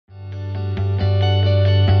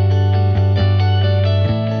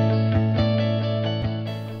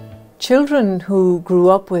Children who grew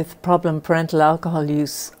up with problem parental alcohol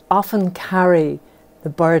use often carry the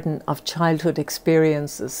burden of childhood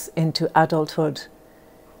experiences into adulthood.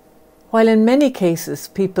 While in many cases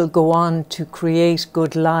people go on to create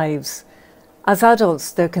good lives, as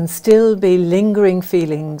adults there can still be lingering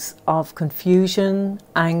feelings of confusion,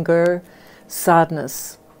 anger,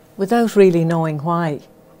 sadness, without really knowing why.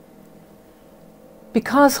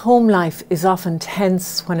 Because home life is often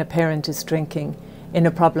tense when a parent is drinking in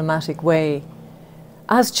a problematic way,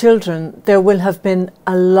 as children there will have been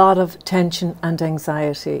a lot of tension and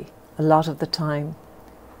anxiety a lot of the time.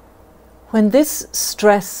 When this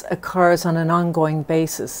stress occurs on an ongoing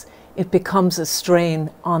basis, it becomes a strain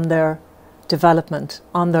on their development,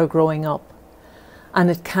 on their growing up, and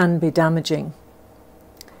it can be damaging.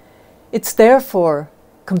 It's therefore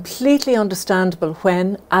completely understandable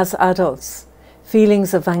when, as adults,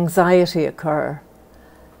 feelings of anxiety occur.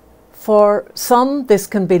 For some, this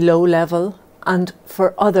can be low level, and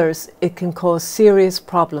for others, it can cause serious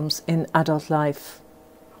problems in adult life.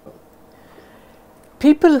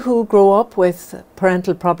 People who grow up with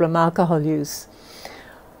parental problem alcohol use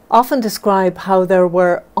often describe how there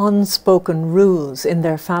were unspoken rules in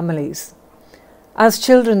their families. As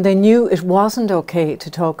children, they knew it wasn't okay to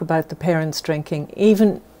talk about the parents drinking,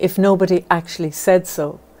 even if nobody actually said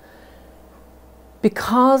so.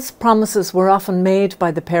 Because promises were often made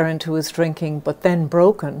by the parent who was drinking but then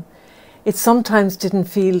broken, it sometimes didn't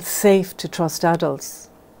feel safe to trust adults,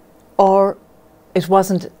 or it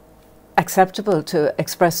wasn't acceptable to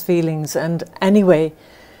express feelings, and anyway,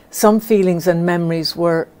 some feelings and memories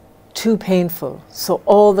were too painful, so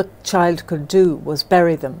all the child could do was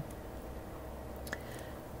bury them.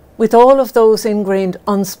 With all of those ingrained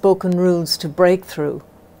unspoken rules to break through,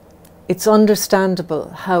 it's understandable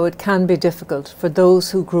how it can be difficult for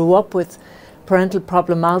those who grew up with parental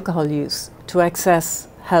problem alcohol use to access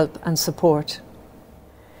help and support.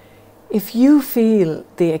 If you feel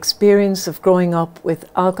the experience of growing up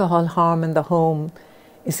with alcohol harm in the home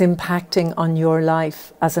is impacting on your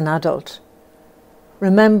life as an adult,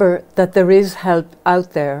 remember that there is help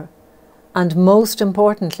out there, and most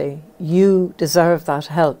importantly, you deserve that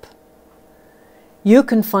help. You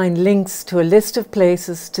can find links to a list of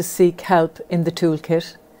places to seek help in the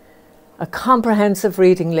toolkit, a comprehensive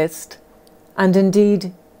reading list, and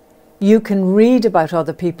indeed, you can read about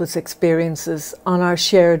other people's experiences on our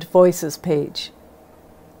Shared Voices page.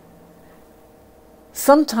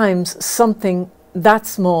 Sometimes something that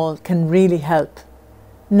small can really help,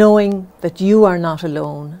 knowing that you are not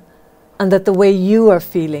alone and that the way you are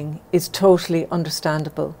feeling is totally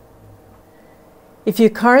understandable. If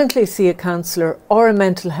you currently see a counsellor or a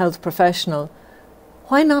mental health professional,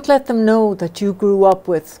 why not let them know that you grew up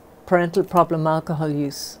with parental problem alcohol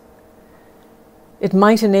use? It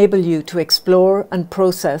might enable you to explore and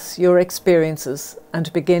process your experiences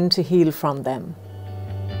and begin to heal from them.